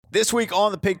This week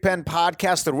on the Pigpen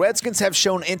Podcast, the Redskins have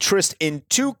shown interest in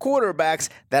two quarterbacks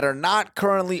that are not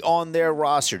currently on their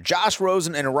roster, Josh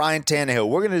Rosen and Ryan Tannehill.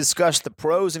 We're going to discuss the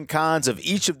pros and cons of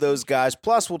each of those guys,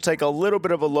 plus we'll take a little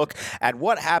bit of a look at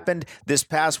what happened this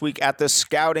past week at the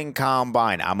Scouting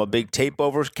Combine. I'm a big tape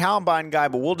over Combine guy,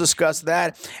 but we'll discuss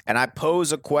that, and I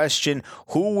pose a question: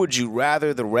 who would you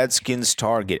rather the Redskins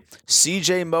target,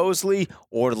 C.J. Mosley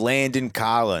or Landon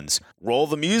Collins? Roll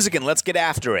the music and let's get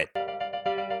after it.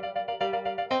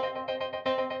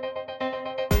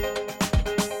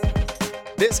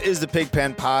 This is the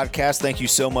Pigpen Podcast. Thank you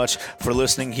so much for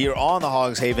listening here on the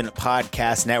Hogs Haven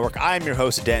Podcast Network. I'm your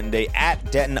host, Denton Day, at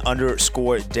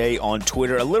Denton_Day on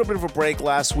Twitter. A little bit of a break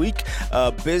last week,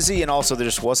 busy, and also there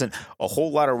just wasn't a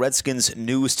whole lot of Redskins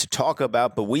news to talk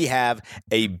about, but we have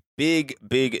a big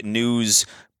news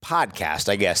podcast,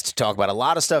 I guess, to talk about. A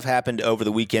lot of stuff happened over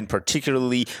the weekend,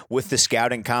 particularly with the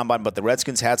Scouting Combine, but the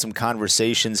Redskins had some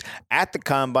conversations at the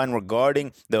Combine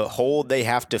regarding the hole they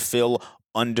have to fill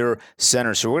under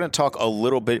center. So we're going to talk a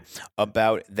little bit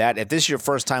about that. If this is your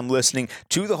first time listening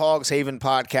to the Hogs Haven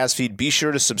podcast feed, be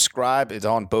sure to subscribe. It's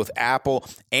on both Apple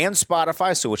and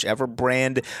Spotify, so whichever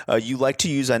brand you like to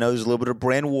use. I know there's a little bit of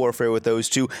brand warfare with those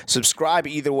two. Subscribe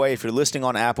either way. If you're listening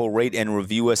on Apple, rate and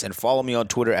review us, and follow me on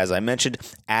Twitter, as I mentioned,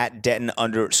 at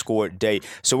Denton_Day.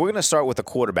 So we're going to start with the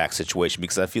quarterback situation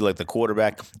because I feel like the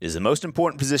quarterback is the most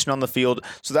important position on the field.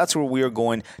 So that's where we are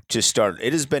going to start.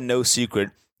 It has been no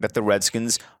secret that the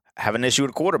Redskins have an issue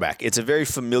at quarterback. It's a very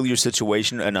familiar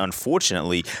situation, an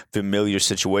unfortunately familiar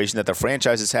situation that the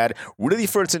franchise has had really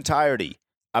for its entirety.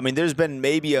 I mean, there's been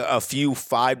maybe a few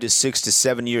 5 to 6 to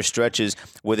 7 year stretches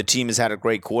where the team has had a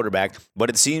great quarterback,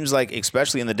 but it seems like,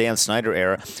 especially in the Dan Snyder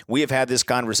era, we have had this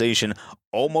conversation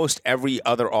almost every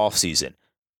other offseason.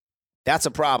 That's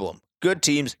a problem. Good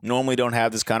teams normally don't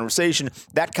have this conversation.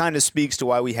 That kind of speaks to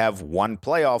why we have one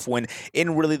playoff win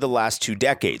in really the last 2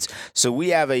 decades. So we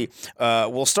have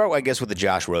we'll start, I guess, with the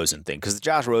Josh Rosen thing, because the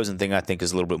Josh Rosen thing, I think,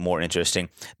 is a little bit more interesting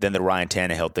than the Ryan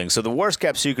Tannehill thing. So the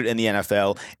worst-kept secret in the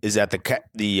NFL is that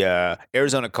the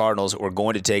Arizona Cardinals were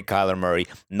going to take Kyler Murray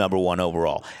number 1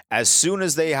 overall. As soon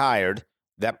as they hired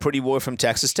that pretty boy from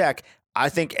Texas Tech, I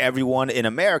think everyone in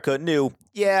America knew,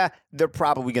 yeah, they're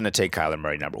probably going to take Kyler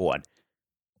Murray number 1.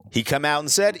 He come out and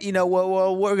said, you know,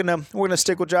 well, we're gonna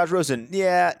stick with Josh Rosen.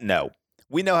 Yeah, no.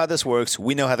 We know how this works.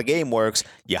 We know how the game works.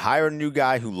 You hire a new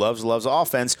guy who loves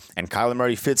offense, and Kyler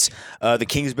Murray fits the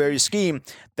Kingsbury scheme.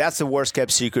 That's the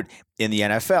worst-kept secret in the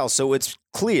NFL. So it's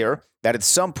clear that at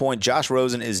some point Josh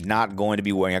Rosen is not going to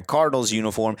be wearing a Cardinals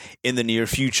uniform in the near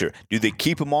future. Do they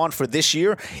keep him on for this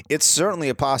year? It's certainly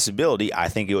a possibility. I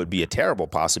think it would be a terrible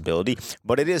possibility,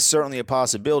 but it is certainly a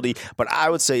possibility. But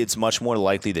I would say it's much more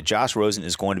likely that Josh Rosen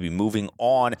is going to be moving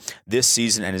on this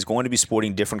season and is going to be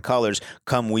sporting different colors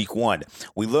come week 1.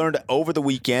 We learned over the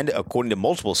weekend, according to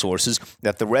multiple sources,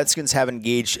 that the Redskins have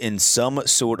engaged in some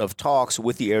sort of talks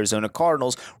with the Arizona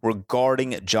Cardinals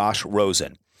regarding Josh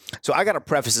Rosen. So I got to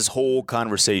preface this whole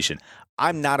conversation.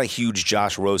 I'm not a huge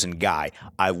Josh Rosen guy.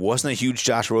 I wasn't a huge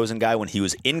Josh Rosen guy when he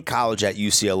was in college at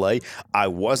UCLA. I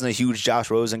wasn't a huge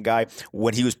Josh Rosen guy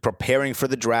when he was preparing for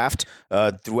the draft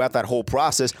throughout that whole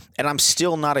process. And I'm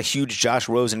still not a huge Josh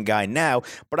Rosen guy now,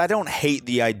 but I don't hate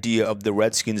the idea of the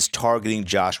Redskins targeting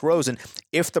Josh Rosen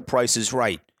if the price is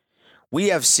right. We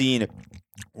have seen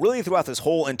really throughout this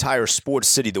whole entire sports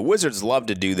city, the Wizards love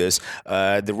to do this.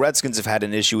 The Redskins have had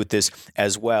an issue with this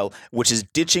as well, which is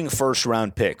ditching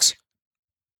first-round picks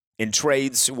in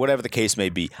trades, whatever the case may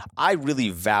be. I really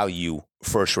value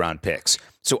first-round picks.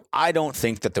 So I don't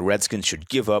think that the Redskins should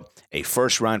give up a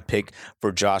first-round pick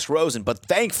for Josh Rosen. But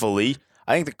thankfully,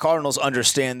 I think the Cardinals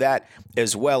understand that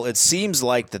as well. It seems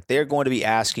like that they're going to be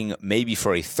asking maybe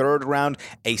for a third round,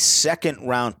 a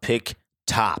second-round pick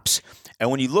tops. And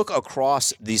when you look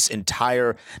across this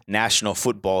entire National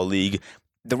Football League,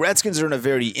 the Redskins are in a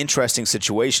very interesting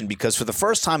situation because for the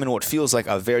first time in what feels like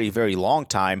a very, very long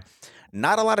time,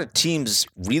 not a lot of teams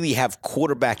really have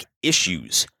quarterback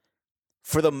issues.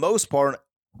 For the most part,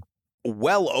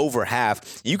 well over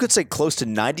half, you could say close to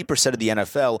 90% of the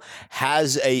NFL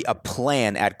has a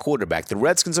plan at quarterback. The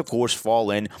Redskins, of course, fall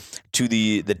in to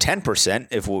the 10%,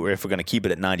 if we're going to keep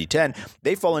it at 90-10.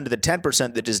 They fall into the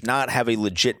 10% that does not have a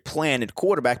legit plan at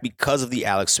quarterback because of the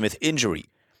Alex Smith injury.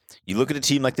 You look at a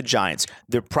team like the Giants,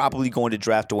 they're probably going to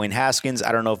draft Dwayne Haskins.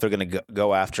 I don't know if they're going to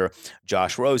go after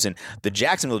Josh Rosen. The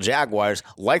Jacksonville Jaguars,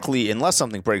 likely, unless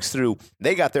something breaks through,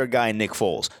 they got their guy Nick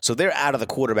Foles. So they're out of the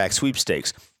quarterback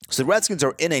sweepstakes. So the Redskins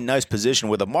are in a nice position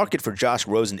where the market for Josh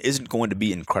Rosen isn't going to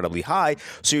be incredibly high.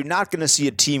 So you're not going to see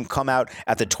a team come out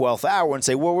at the 12th hour and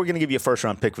say, well, we're going to give you a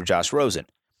first-round pick for Josh Rosen.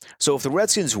 So if the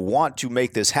Redskins want to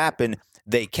make this happen,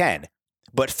 they can.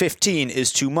 But 15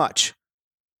 is too much.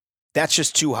 That's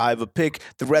just too high of a pick.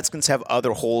 The Redskins have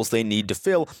other holes they need to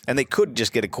fill, and they could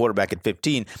just get a quarterback at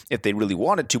 15 if they really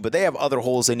wanted to, but they have other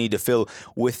holes they need to fill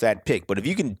with that pick. But if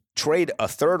you can trade a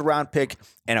third-round pick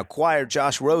and acquire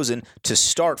Josh Rosen to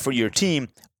start for your team,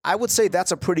 I would say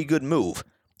that's a pretty good move.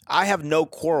 I have no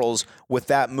quarrels with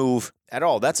that move at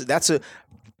all. That's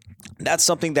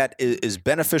something that is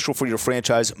beneficial for your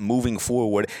franchise moving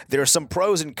forward. There are some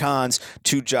pros and cons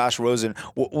to Josh Rosen.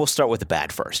 We'll start with the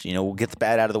bad first. We'll get the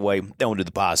bad out of the way, then we'll do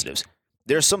the positives.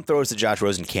 There are some throws that Josh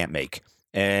Rosen can't make.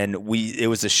 And it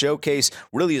was a showcase,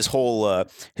 really his whole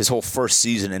first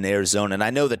season in Arizona. And I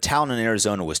know the talent in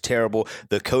Arizona was terrible.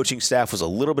 The coaching staff was a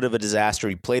little bit of a disaster.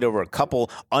 He played under a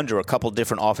couple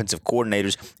different offensive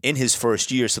coordinators in his first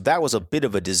year, so that was a bit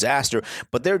of a disaster.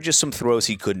 But there are just some throws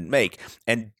he couldn't make.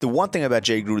 And the one thing about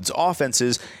Jay Gruden's offense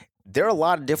is there are a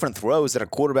lot of different throws that a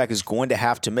quarterback is going to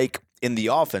have to make in the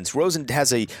offense. Rosen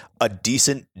has a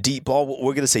decent deep ball.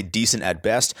 We're going to say decent at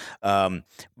best.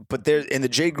 But there in the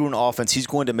Jay Gruden offense, he's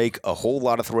going to make a whole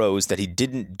lot of throws that he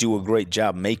didn't do a great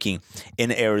job making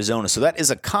in Arizona. So that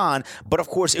is a con, but of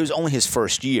course, it was only his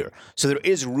first year. So there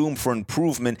is room for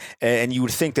improvement, and you would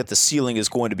think that the ceiling is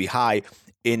going to be high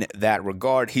in that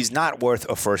regard. He's not worth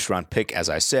a first-round pick, as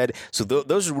I said. So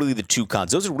those are really the two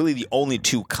cons. Those are really the only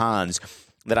two cons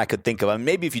that I could think of. I mean,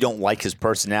 maybe if you don't like his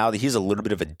personality, he's a little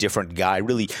bit of a different guy,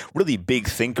 really, really big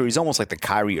thinker. He's almost like the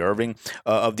Kyrie Irving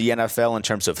of the NFL in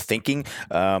terms of thinking,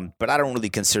 but I don't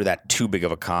really consider that too big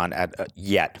of a con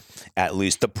yet, at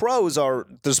least. The pros are,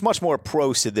 there's much more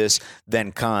pros to this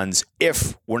than cons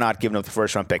if we're not giving up the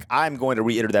first-round pick. I'm going to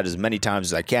reiterate that as many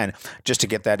times as I can just to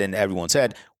get that in everyone's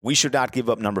head. We should not give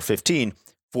up number 15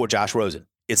 for Josh Rosen.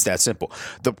 It's that simple.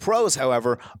 The pros,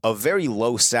 however, a very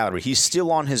low salary. He's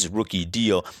still on his rookie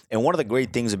deal. And one of the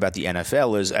great things about the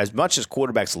NFL is as much as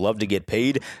quarterbacks love to get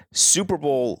paid, Super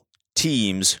Bowl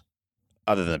teams,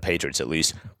 other than the Patriots at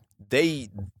least,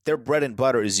 their bread and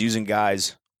butter is using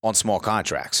guys on small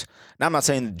contracts. Now, I'm not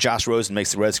saying that Josh Rosen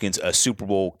makes the Redskins a Super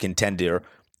Bowl contender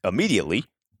immediately,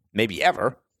 maybe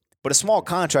ever, but a small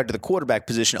contract at the quarterback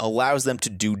position allows them to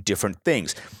do different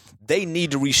things. They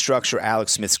need to restructure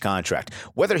Alex Smith's contract.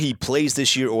 Whether he plays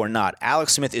this year or not,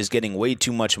 Alex Smith is getting way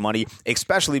too much money,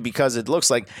 especially because it looks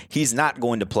like he's not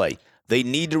going to play. They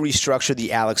need to restructure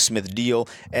the Alex Smith deal,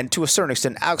 and to a certain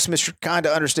extent, Alex Smith should kind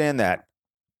of understand that.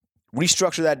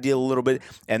 Restructure that deal a little bit,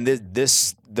 and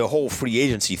the whole free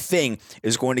agency thing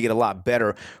is going to get a lot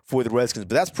better for the Redskins.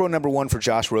 But that's pro number one for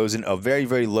Josh Rosen, a very,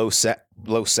 very low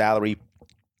salary.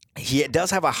 He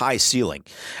does have a high ceiling.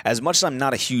 As much as I'm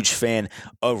not a huge fan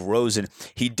of Rosen,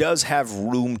 he does have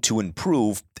room to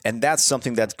improve, and that's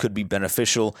something that could be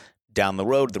beneficial down the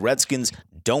road. The Redskins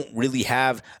don't really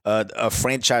have a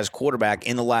franchise quarterback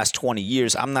in the last 20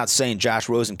 years. I'm not saying Josh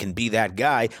Rosen can be that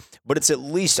guy, but it's at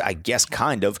least, I guess,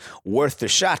 kind of worth the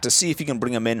shot to see if you can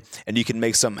bring him in and you can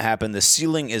make something happen. The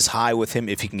ceiling is high with him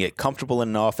if he can get comfortable in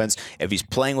an offense, if he's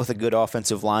playing with a good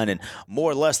offensive line, and more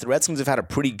or less, the Redskins have had a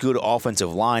pretty good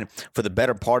offensive line for the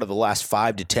better part of the last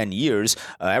 5 to 10 years.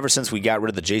 Ever since we got rid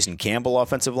of the Jason Campbell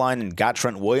offensive line and got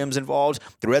Trent Williams involved,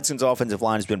 the Redskins offensive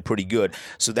line has been pretty good.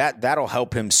 So that'll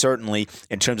help him certainly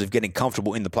in terms of getting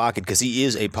comfortable in the pocket because he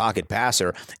is a pocket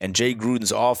passer. And Jay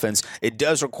Gruden's offense, it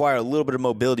does require a little bit of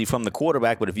mobility from the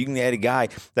quarterback, but if you can add a guy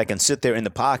that can sit there in the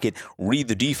pocket, read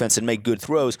the defense, and make good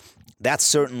throws, that's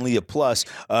certainly a plus.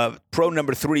 Pro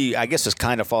number 3, I guess, just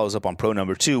kind of follows up on pro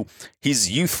number 2. He's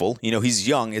youthful. He's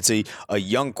young. It's a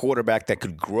young quarterback that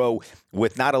could grow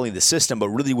with not only the system, but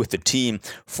really with the team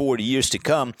for the years to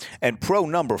come. And pro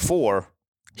number 4,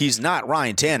 he's not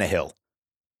Ryan Tannehill.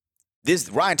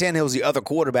 Ryan Tannehill is the other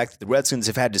quarterback that the Redskins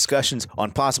have had discussions on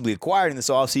possibly acquiring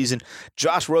this offseason.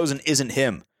 Josh Rosen isn't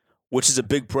him, which is a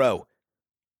big pro.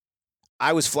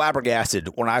 I was flabbergasted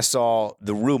when I saw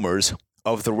the rumors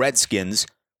of the Redskins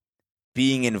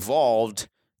being involved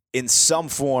in some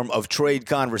form of trade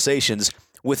conversations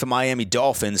with the Miami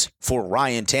Dolphins for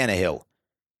Ryan Tannehill.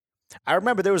 I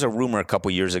remember there was a rumor a couple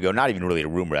years ago, not even really a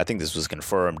rumor, I think this was a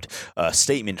confirmed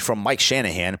statement from Mike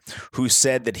Shanahan, who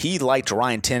said that he liked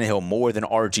Ryan Tannehill more than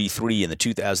RG3 in the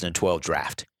 2012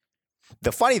 draft.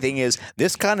 The funny thing is,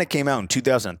 this kind of came out in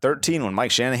 2013 when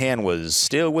Mike Shanahan was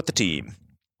still with the team.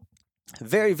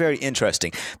 Very, very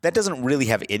interesting. That doesn't really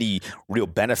have any real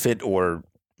benefit or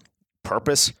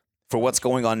purpose for what's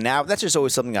going on now. That's just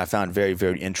always something I found very,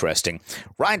 very interesting.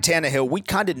 Ryan Tannehill, we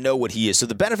kind of know what he is. So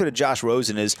the benefit of Josh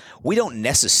Rosen is we don't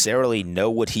necessarily know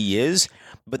what he is,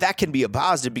 but that can be a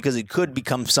positive because it could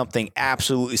become something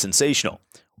absolutely sensational.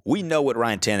 We know what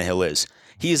Ryan Tannehill is.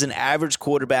 He is an average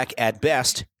quarterback at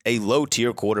best, a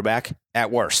low-tier quarterback at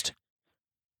worst.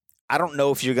 I don't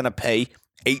know if you're going to pay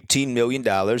 $18 million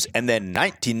and then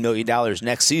 $19 million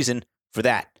next season for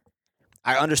that.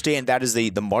 I understand that is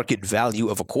the market value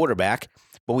of a quarterback,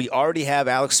 but we already have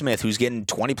Alex Smith, who's getting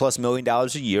 $20+ million a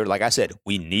year. Like I said,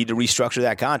 we need to restructure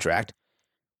that contract.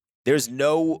 There's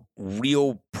no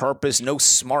real purpose, no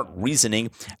smart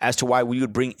reasoning as to why we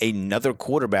would bring another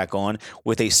quarterback on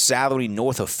with a salary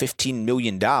north of $15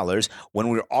 million when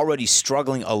we're already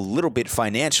struggling a little bit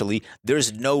financially.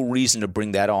 There's no reason to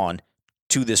bring that on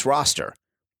to this roster.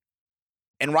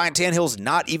 And Ryan Tannehill's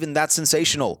not even that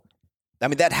sensational. I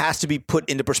mean, that has to be put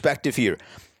into perspective here.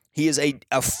 He is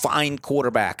a fine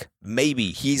quarterback.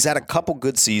 Maybe. He's had a couple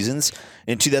good seasons.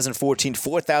 In 2014,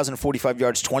 4,045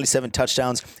 yards, 27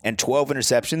 touchdowns, and 12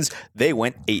 interceptions. They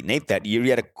went 8-8 that year. He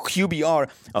had a QBR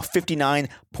of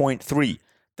 59.3.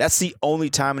 That's the only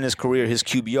time in his career his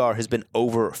QBR has been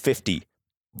over 50.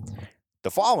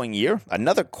 The following year,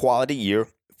 another quality year,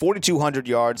 4,200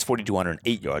 yards,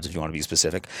 4,208 yards if you want to be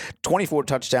specific, 24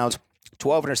 touchdowns,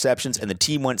 12 interceptions, and the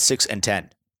team went 6-10.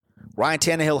 Ryan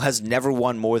Tannehill has never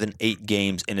won more than 8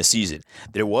 games in a season.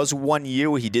 There was one year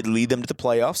where he did lead them to the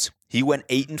playoffs. He went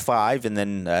 8-5, and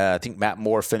then I think Matt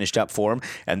Moore finished up for him,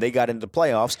 and they got into the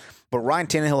playoffs. But Ryan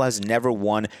Tannehill has never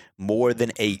won more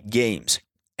than 8 games.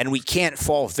 And we can't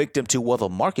fall victim to, well, the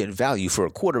market value for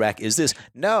a quarterback is this.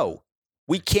 No,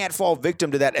 we can't fall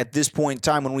victim to that at this point in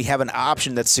time when we have an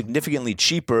option that's significantly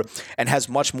cheaper and has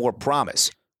much more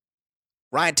promise.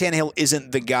 Ryan Tannehill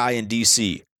isn't the guy in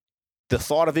D.C. The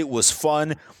thought of it was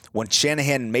fun when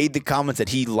Shanahan made the comment that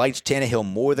he liked Tannehill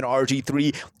more than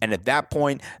RG3, and at that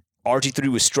point, RG3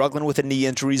 was struggling with the knee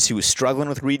injuries, he was struggling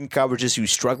with reading coverages, he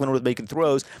was struggling with making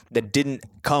throws that didn't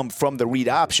come from the read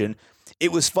option.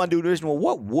 It was fun to envision, well,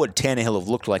 what would Tannehill have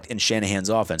looked like in Shanahan's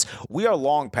offense? We are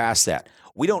long past that.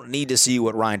 We don't need to see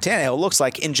what Ryan Tannehill looks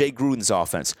like in Jay Gruden's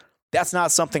offense. That's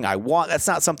not something I want. That's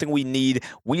not something we need.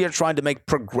 We are trying to make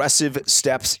progressive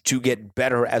steps to get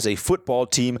better as a football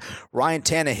team. Ryan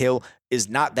Tannehill is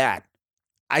not that.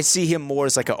 I see him more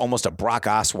as like almost a Brock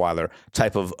Osweiler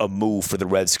type of a move for the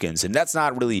Redskins. And that's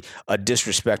not really a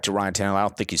disrespect to Ryan Tannehill. I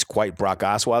don't think he's quite Brock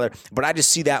Osweiler, but I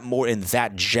just see that more in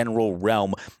that general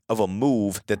realm of a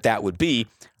move that would be.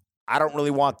 I don't really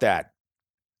want that.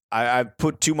 I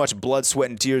put too much blood, sweat,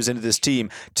 and tears into this team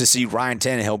to see Ryan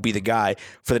Tannehill be the guy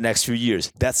for the next few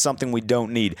years. That's something we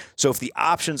don't need. So if the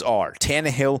options are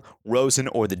Tannehill, Rosen,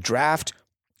 or the draft,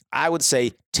 I would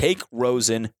say take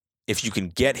Rosen if you can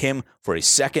get him for a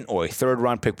second or a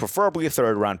third-round pick, preferably a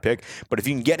third-round pick. But if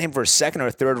you can get him for a second or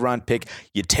a third-round pick,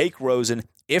 you take Rosen.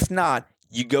 If not,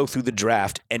 you go through the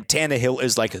draft, and Tannehill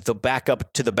is like the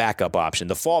backup to the backup option,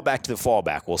 the fallback to the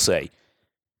fallback, we'll say.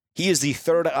 He is the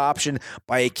third option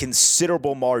by a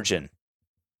considerable margin.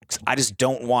 I just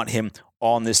don't want him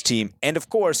on this team. And, of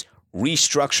course,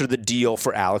 restructure the deal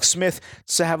for Alex Smith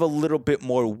to have a little bit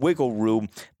more wiggle room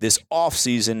this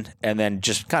offseason and then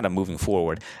just kind of moving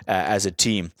forward as a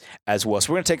team as well.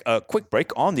 So we're going to take a quick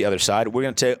break. On the other side, we're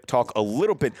going to talk a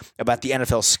little bit about the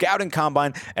NFL Scouting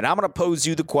Combine, and I'm going to pose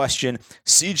you the question,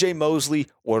 C.J. Mosley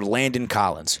or Landon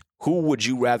Collins? Who would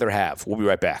you rather have? We'll be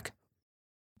right back.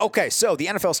 Okay, so the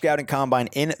NFL Scouting Combine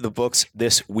in the books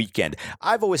this weekend.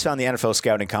 I've always found the NFL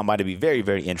Scouting Combine to be very,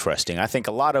 very interesting. I think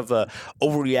a lot of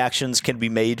overreactions can be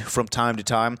made from time to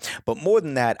time, but more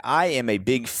than that, I am a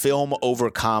big film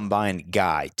over combine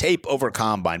guy. Tape over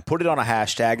combine. Put it on a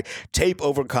hashtag, tape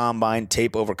over combine,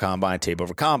 tape over combine, tape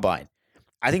over combine.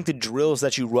 I think the drills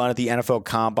that you run at the NFL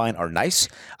Combine are nice.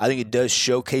 I think it does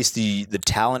showcase the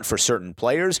talent for certain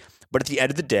players, but at the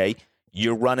end of the day,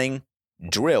 you're running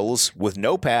drills with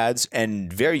no pads,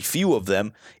 and very few of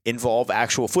them involve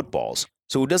actual footballs.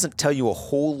 So it doesn't tell you a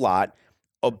whole lot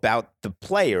about the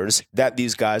players that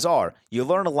these guys are. You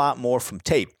learn a lot more from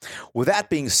tape. With that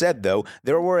being said, though,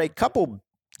 there were a couple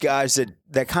guys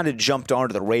that kind of jumped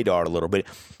onto the radar a little bit.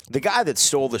 The guy that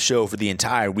stole the show for the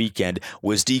entire weekend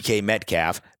was DK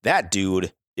Metcalf. That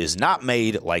dude is not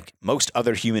made like most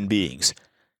other human beings.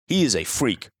 He is a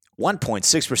freak.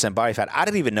 1.6% body fat. I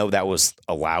didn't even know that was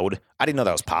allowed. I didn't know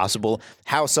that was possible.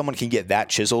 How someone can get that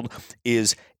chiseled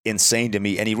is insane to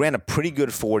me. And he ran a pretty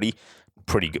good 40.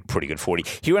 Pretty good 40.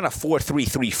 He ran a 4.3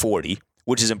 340,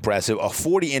 which is impressive. A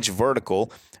 40-inch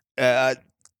vertical.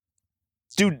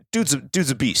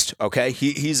 Dude's a beast. Okay,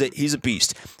 he's a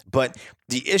beast. But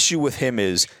the issue with him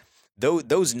is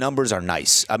those numbers are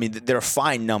nice. I mean, they're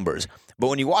fine numbers. But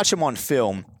when you watch him on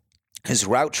film, his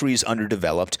route tree is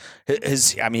underdeveloped. He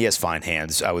has fine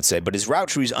hands, I would say, but his route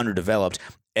tree is underdeveloped,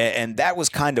 And that was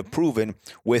kind of proven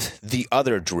with the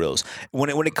other drills. When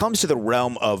it comes to the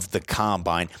realm of the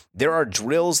combine, there are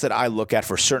drills that I look at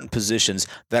for certain positions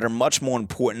that are much more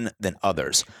important than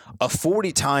others. A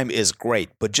 40 time is great,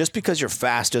 but just because you're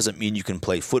fast doesn't mean you can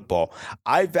play football.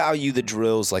 I value the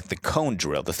drills like the cone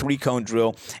drill, the 3-cone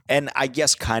drill, and I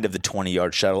guess kind of the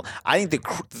 20-yard shuttle. I think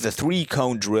the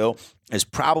 3-cone drill is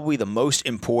probably the most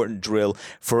important drill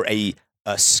for a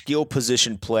skill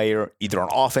position player, either on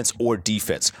offense or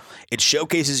defense. It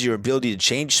showcases your ability to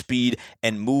change speed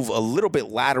and move a little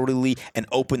bit laterally and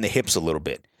open the hips a little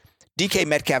bit. DK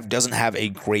Metcalf doesn't have a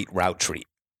great route tree.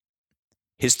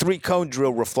 His 3-cone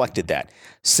drill reflected that.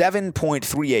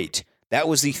 7.38. That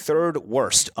was the third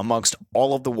worst amongst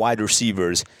all of the wide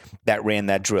receivers that ran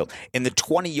that drill. In the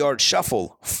 20-yard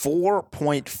shuffle,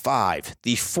 4.5,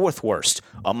 the fourth worst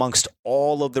amongst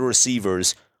all of the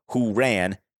receivers who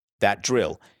ran that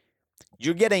drill.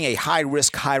 You're getting a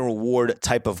high-risk, high-reward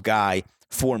type of guy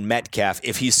for Metcalf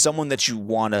if he's someone that you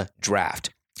want to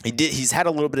draft. He's had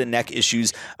a little bit of neck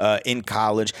issues in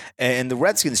college, and the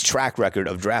Redskins' track record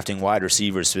of drafting wide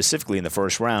receivers, specifically in the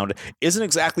first round, isn't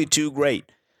exactly too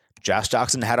great. Josh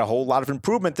Doctson had a whole lot of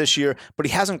improvement this year, but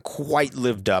he hasn't quite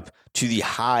lived up to the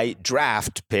high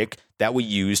draft pick that we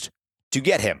used to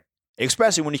get him.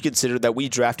 Especially when you consider that we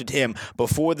drafted him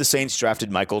before the Saints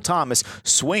drafted Michael Thomas.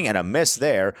 Swing and a miss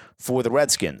there for the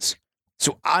Redskins.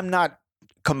 So I'm not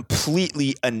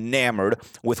completely enamored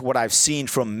with what I've seen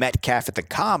from Metcalf at the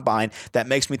Combine that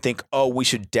makes me think, oh, we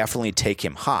should definitely take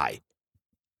him high.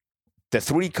 The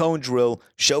 3-cone drill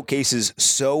showcases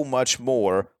so much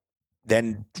more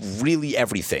than really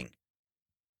everything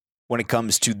when it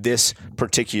comes to this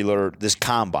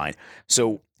Combine.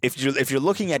 So if you're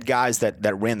looking at guys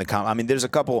that ran the Combine, I mean, there's a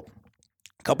couple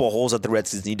of holes that the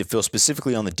Redskins need to fill,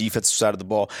 specifically on the defensive side of the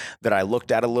ball, that I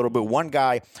looked at a little bit. One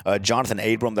guy, Jonathan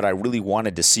Abram, that I really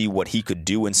wanted to see what he could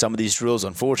do in some of these drills.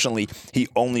 Unfortunately, he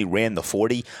only ran the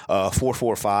 40,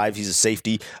 4.45. He's a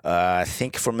safety. I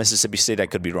think from Mississippi State. I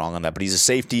could be wrong on that, but he's a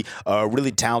safety, a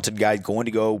really talented guy, going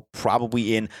to go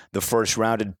probably in the first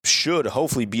round and should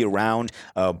hopefully be around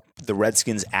the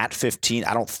Redskins at 15.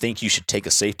 I don't think you should take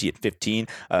a safety at 15,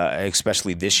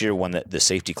 especially this year when the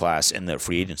safety class in the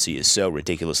free agency is so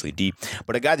ridiculously deep.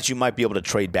 But a guy that you might be able to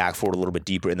trade back for a little bit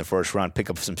deeper in the first round,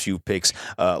 pick up some few picks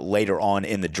later on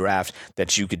in the draft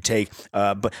that you could take.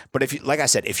 But if you, like I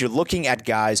said, if you're looking at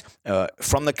guys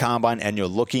from the Combine and you're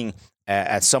looking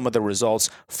at some of the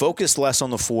results, focus less on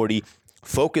the 40.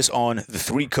 Focus on the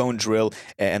 3-cone drill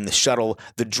and the shuttle,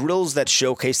 the drills that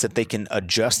showcase that they can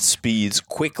adjust speeds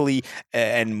quickly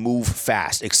and move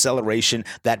fast, acceleration,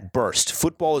 that burst.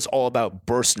 Football is all about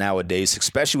burst nowadays,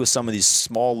 especially with some of these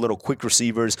small little quick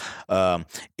receivers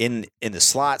in the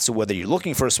slot. So whether you're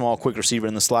looking for a small quick receiver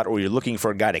in the slot or you're looking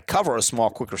for a guy to cover a small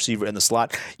quick receiver in the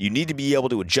slot, you need to be able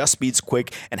to adjust speeds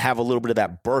quick and have a little bit of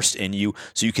that burst in you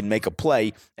so you can make a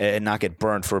play and not get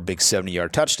burned for a big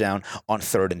 70-yard touchdown on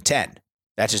 3rd and 10.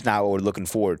 That's just not what we're looking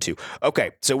forward to.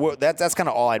 Okay, so that's kind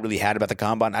of all I really had about the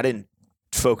Combine. I didn't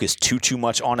focus too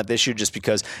much on it this year just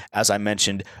because, as I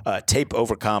mentioned, tape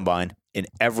over Combine in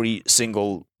every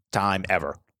single time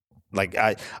ever. Like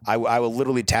I will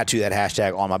literally tattoo that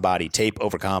hashtag on my body, tape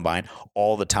over Combine,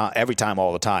 all the time, every time,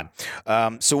 all the time.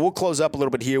 So we'll close up a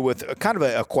little bit here with kind of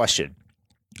a question.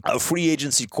 A free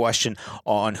agency question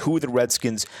on who the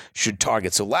Redskins should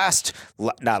target. So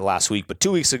not last week, but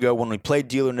 2 weeks ago when we played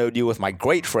Deal or No Deal with my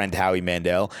great friend Howie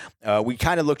Mandel, we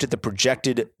kind of looked at the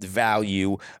projected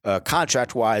value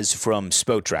contract-wise from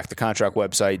Spotrac, the contract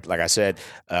website. Like I said,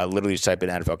 literally just type in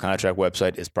NFL contract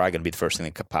website. It's probably going to be the first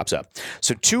thing that pops up.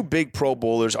 So 2 big Pro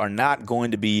Bowlers are not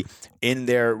going to be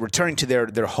returning to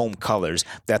their home colors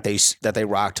that they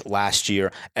rocked last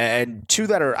year, and 2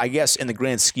 that are, I guess, in the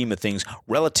grand scheme of things,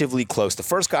 relatively close. The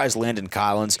first guy is Landon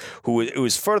Collins, who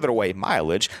is further away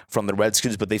mileage from the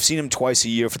Redskins, but they've seen him twice a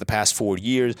year for the past 4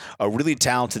 years. A really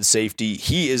talented safety.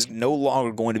 He is no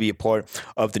longer going to be a part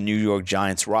of the New York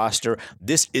Giants roster.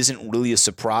 This isn't really a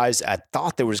surprise. I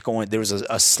thought there was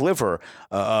a sliver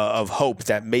of hope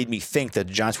that made me think that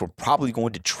the Giants were probably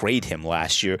going to trade him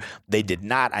last year. They did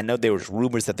not. I know there was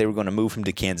rumors that they were going to move him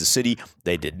to Kansas City.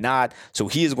 They did not. So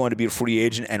he is going to be a free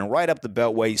agent. And right up the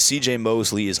beltway, C.J.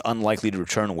 Mosley is unlikely to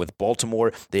return with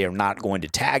Baltimore. They are not going to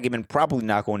tag him and probably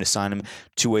not going to sign him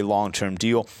to a long-term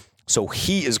deal. So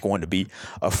he is going to be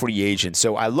a free agent.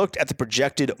 So I looked at the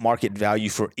projected market value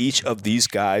for each of these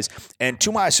guys, and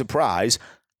to my surprise,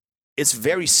 it's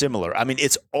very similar. I mean,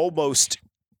 it's almost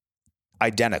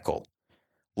identical.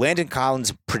 Landon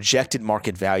Collins' projected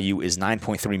market value is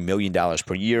 $9.3 million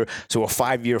per year, so a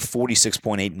 5-year,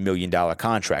 $46.8 million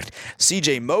contract.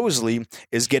 CJ Mosley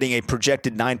is getting a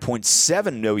projected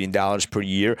 $9.7 million per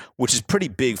year, which is pretty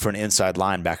big for an inside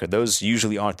linebacker. Those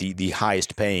usually aren't the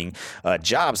highest paying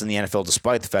jobs in the NFL,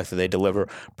 despite the fact that they deliver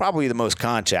probably the most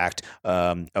contact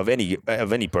of any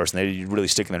person. They're really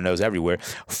sticking their nose everywhere.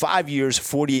 5 years,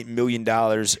 $48 million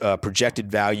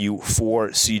projected value for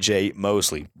CJ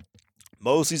Mosley.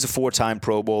 Mosley's a 4-time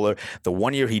Pro Bowler. The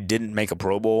 1 year he didn't make a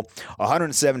Pro Bowl,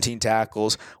 117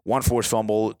 tackles, 1 forced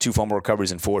fumble, 2 fumble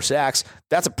recoveries, and 4 sacks.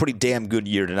 That's a pretty damn good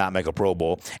year to not make a Pro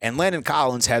Bowl. And Landon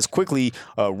Collins has quickly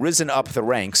risen up the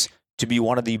ranks to be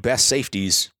one of the best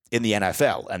safeties in the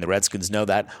NFL. And the Redskins know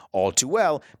that all too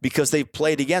well because they've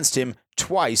played against him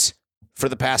twice for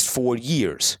the past 4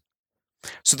 years.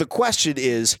 So the question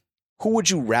is, who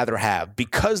would you rather have?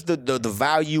 Because the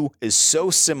value is so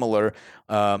similar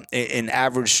in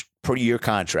average per year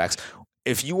contracts,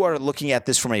 if you are looking at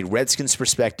this from a Redskins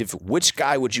perspective, which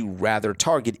guy would you rather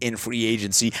target in free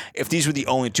agency if these were the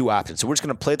only 2 options? So we're just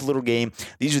going to play the little game.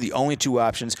 These are the only 2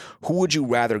 options. Who would you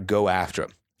rather go after?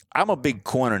 I'm a big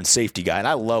corner and safety guy, and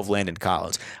I love Landon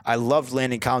Collins. I loved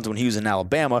Landon Collins when he was in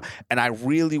Alabama, and I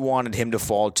really wanted him to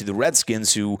fall to the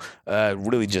Redskins, who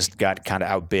really just got kind of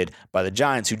outbid by the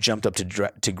Giants, who jumped up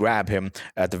to grab him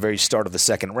at the very start of the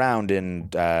second round in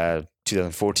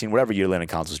 2014, whatever year Landon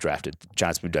Collins was drafted. The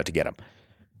Giants moved out to get him.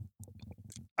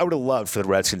 I would have loved for the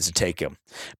Redskins to take him.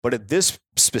 But at this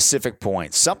specific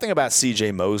point, something about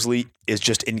CJ Mosley is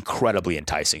just incredibly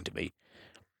enticing to me.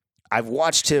 I've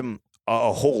watched him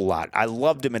a whole lot. I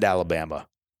loved him at Alabama.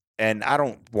 And I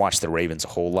don't watch the Ravens a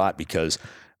whole lot because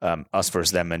us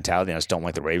versus them mentality. I just don't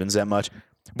like the Ravens that much.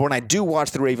 But when I do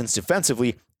watch the Ravens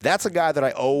defensively, that's a guy that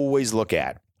I always look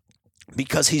at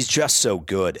because he's just so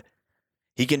good.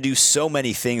 He can do so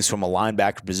many things from a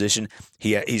linebacker position.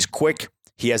 He's quick.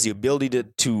 He has the ability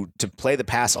to play the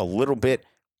pass a little bit,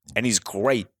 and he's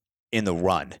great in the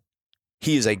run.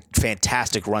 He is a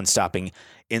fantastic run-stopping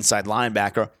inside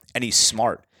linebacker, and he's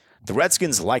smart. The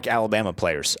Redskins like Alabama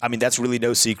players. I mean, that's really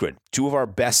no secret. 2 of our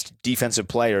best defensive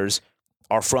players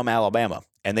are from Alabama,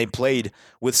 and they played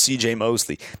with CJ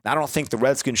Mosley. Now, I don't think the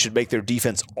Redskins should make their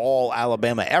defense all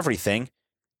Alabama everything,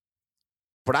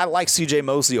 but I like CJ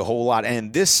Mosley a whole lot. And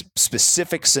in this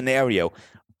specific scenario,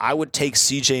 I would take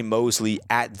CJ Mosley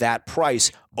at that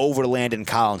price over Landon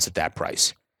Collins at that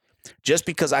price. Just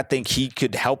because I think he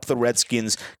could help the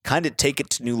Redskins kind of take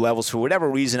it to new levels. For whatever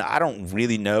reason, I don't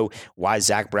really know why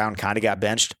Zach Brown kind of got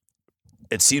benched.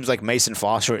 It seems like Mason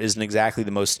Foster isn't exactly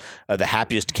the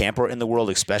happiest camper in the world,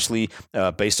 especially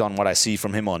based on what I see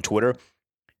from him on Twitter.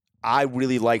 I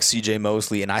really like CJ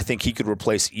Mosley, and I think he could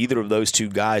replace either of those 2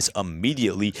 guys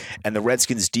immediately, and the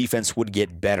Redskins' defense would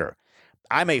get better.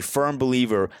 I'm a firm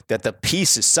believer that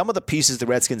some of the pieces the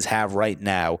Redskins have right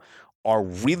now are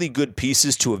really good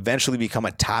pieces to eventually become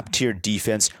a top-tier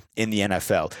defense in the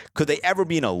NFL. Could they ever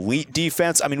be an elite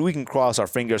defense? I mean, we can cross our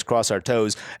fingers, cross our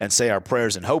toes, and say our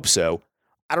prayers and hope so.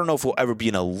 I don't know if we'll ever be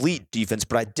an elite defense,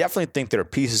 but I definitely think there are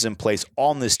pieces in place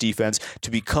on this defense to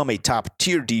become a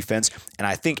top-tier defense, and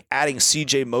I think adding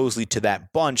CJ Mosley to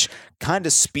that bunch kind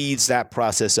of speeds that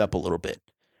process up a little bit.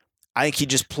 I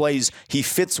think he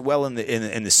fits well in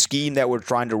the scheme that we're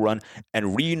trying to run,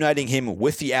 and reuniting him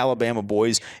with the Alabama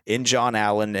boys in John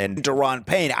Allen and Daron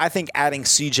Payne. I think adding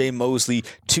CJ Mosley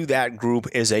to that group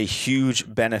is a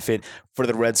huge benefit for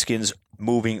the Redskins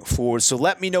moving forward. So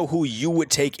let me know who you would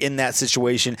take in that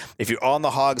situation. If you're on the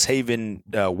Hogs Haven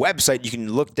website, you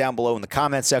can look down below in the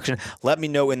comment section. Let me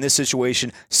know in this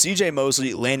situation, CJ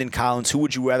Mosley, Landon Collins, who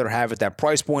would you rather have at that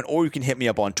price point? Or you can hit me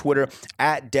up on Twitter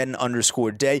at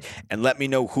Denton_Day and let me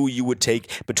know who you would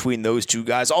take between those 2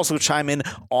 guys. Also chime in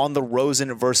on the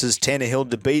Rosen versus Tannehill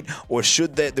debate, or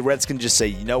should the Redskins just say,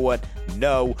 you know what?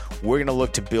 No, we're going to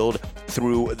look to build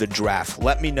through the draft.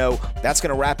 Let me know. That's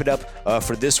going to wrap it up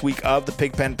for this week of the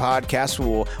Pigpen Podcast.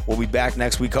 We'll be back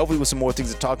next week, hopefully with some more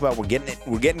things to talk about.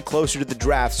 We're getting closer to the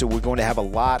draft, so we're going to have a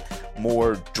lot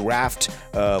more draft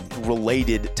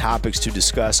related topics to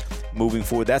discuss moving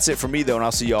forward. That's it for me, though, and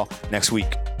I'll see y'all next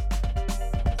week.